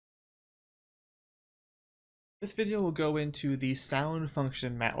This video will go into the sound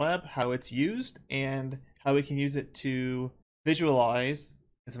function in Matlab, how it's used, and how we can use it to visualize,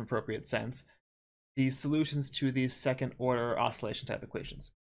 in some appropriate sense, the solutions to these second order oscillation type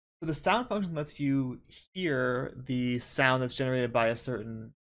equations. So the sound function lets you hear the sound that's generated by a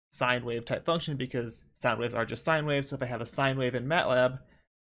certain sine wave type function, because sound waves are just sine waves. So if I have a sine wave in Matlab,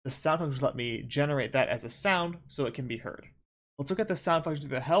 the sound function will let me generate that as a sound so it can be heard. Let's look at the sound function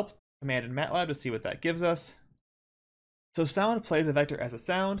through the help command in Matlab to see what that gives us. So sound plays a vector as a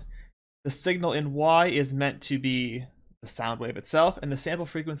sound. The signal in Y is meant to be the sound wave itself, and the sample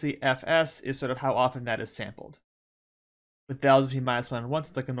frequency fs is sort of how often that is sampled, with values between -1 and 1, so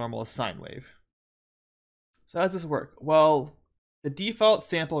it's like a normal sine wave. So how does this work? Well, the default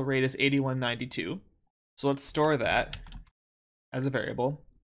sample rate is 8192, so let's store that as a variable.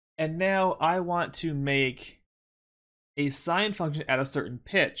 And now I want to make a sine function at a certain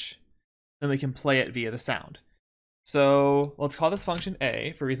pitch, then we can play it via the sound. So let's call this function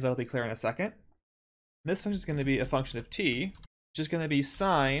a, for reasons that'll be clear in a second. And this function is going to be a function of t, which is going to be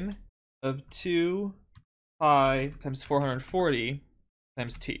sine of 2 pi times 440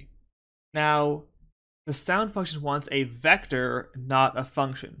 times t. Now, the sound function wants a vector, not a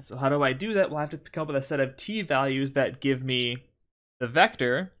function. So how do I do that? Well, I have to come up with a set of t values that give me the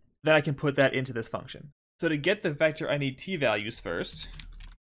vector, then I can put that into this function. So to get the vector, I need t values first.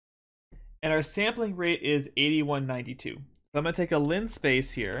 And our sampling rate is 8192. So I'm going to take a lin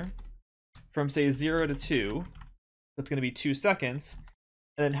space here from, say, 0 to 2. So it's going to be 2 seconds.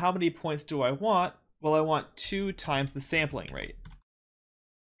 And then how many points do I want? Well, I want 2 times the sampling rate.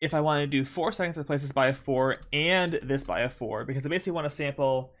 If I want to do 4 seconds, I replace this by a 4 and this by a 4, because I basically want to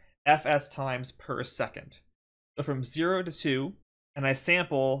sample fs times per second. So from 0 to 2, and I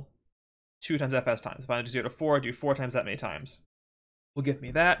sample 2 times fs times. If I do 0 to 4, I do 4 times that many times. Will give me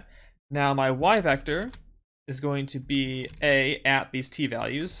that. Now my y vector is going to be a at these t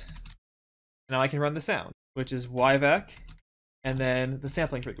values. Now I can run the sound, which is yvec, and then the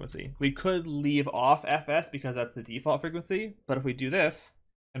sampling frequency. We could leave off fs because that's the default frequency, but if we do this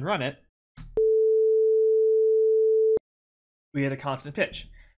and run it, we get a constant pitch.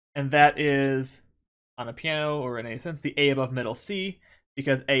 And that is, on a piano or in any sense, the A above middle C,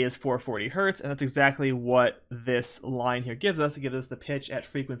 because A is 440 hertz, and that's exactly what this line here gives us. It gives us the pitch at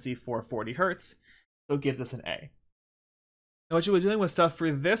frequency 440 hertz, so it gives us an A. Now what you're doing with stuff for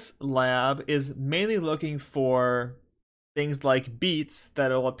this lab is mainly looking for things like beats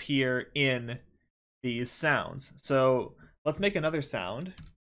that will appear in these sounds. So let's make another sound,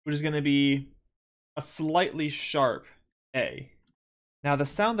 which is going to be a slightly sharp A. Now the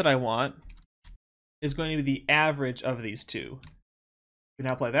sound that I want is going to be the average of these two. We can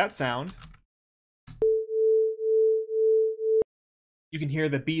now play that sound. You can hear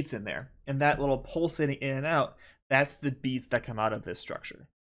the beats in there, and that little pulsating in and out, that's the beats that come out of this structure.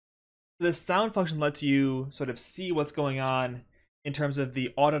 So this sound function lets you sort of see what's going on in terms of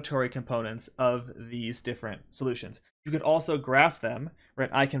the auditory components of these different solutions. You can also graph them, right?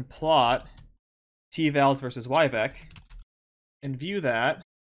 I can plot t-vals versus yvec and view that,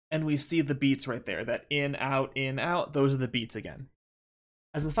 and we see the beats right there, that in, out, those are the beats again.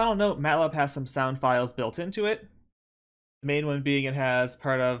 As a final note, Matlab has some sound files built into it. The main one being it has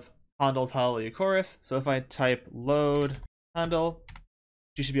part of Handel's Hallelujah Chorus. So if I type load Handel,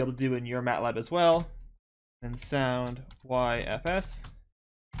 you should be able to do in your Matlab as well. And sound YFS.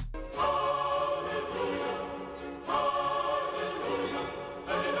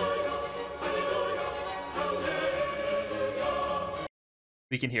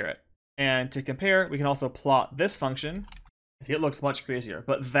 We can hear it. And to compare, we can also plot this function. See, it looks much crazier,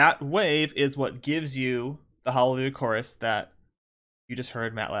 but that wave is what gives you the Hallelujah Chorus that you just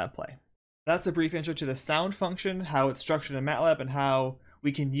heard Matlab play. That's a brief intro to the sound function, how it's structured in Matlab, and how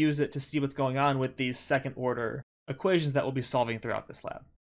we can use it to see what's going on with these second order equations that we'll be solving throughout this lab.